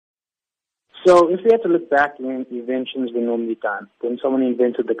So if we had to look back when inventions were normally done, when someone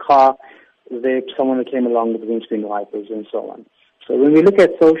invented the car, someone came along with windscreen wipers and so on. So when we look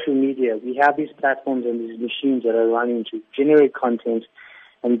at social media, we have these platforms and these machines that are running to generate content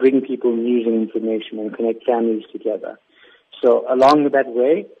and bring people news and information and connect families together. So along with that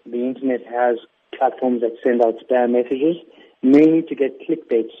way, the internet has platforms that send out spam messages, mainly to get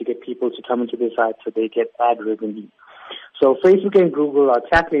clickbaits, to get people to come into their site so they get ad revenue. So Facebook and Google are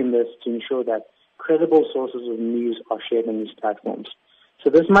tackling this to ensure that credible sources of news are shared on these platforms. So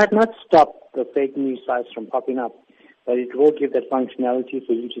this might not stop the fake news sites from popping up, but it will give that functionality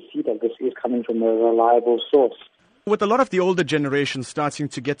for you to see that this is coming from a reliable source. With a lot of the older generation starting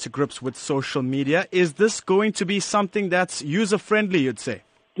to get to grips with social media, is this going to be something that's user-friendly, you'd say?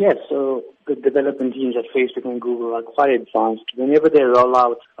 Yes, so the development teams at Facebook and Google are quite advanced. Whenever they roll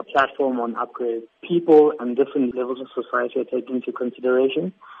out a platform or an upgrade, people and different levels of society are taken into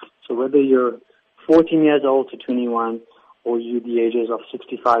consideration. So whether you're 14 years old to 21 or you the ages of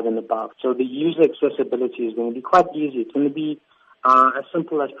 65 and above. So the user accessibility is going to be quite easy. It's going to be as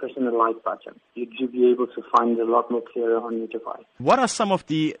simple as pressing the like button. You'd be able to find it a lot more clearer on your device. What are some of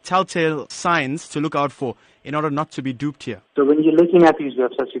the telltale signs to look out for in order not to be duped here? So when you're looking at these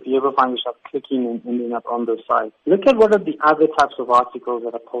websites, if you ever find yourself clicking and ending up on those sites, look at what are the other types of articles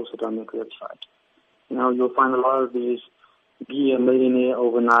that are posted on your website. You know, you'll find a lot of these, be a millionaire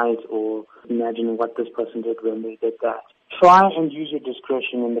overnight, or imagine what this person did when they did that. Try and use your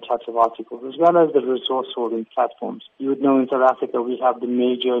discretion in the types of articles, as well as the resource holding platforms. You would know in South Africa we have the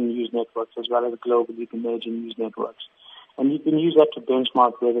major news networks, as well as globally the major news networks. And you can use that to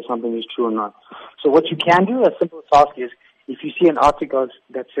benchmark whether something is true or not. So what you can do, a simple task is, if you see an article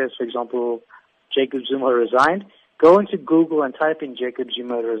that says, for example, Jacob Zuma resigned, go into Google and type in Jacob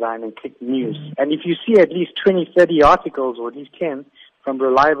Zuma resigned and click news. And if you see at least 20, 30 articles, or at least 10 from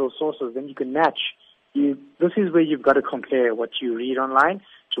reliable sources, then you can match. This is where you've got to compare what you read online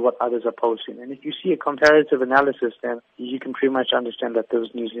to what others are posting. And if you see a comparative analysis, then you can pretty much understand that those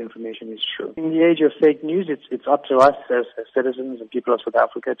news information is true. In the age of fake news, it's up to us as citizens and people of South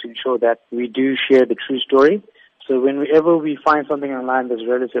Africa to ensure that we do share the true story. So whenever we find something online that's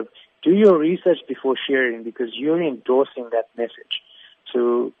relative, do your research before sharing, because you're endorsing that message.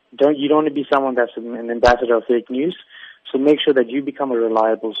 So you don't want to be someone that's an ambassador of fake news. So make sure that you become a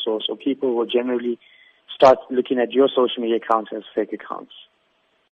reliable source, or people will generally start looking at your social media accounts as fake accounts.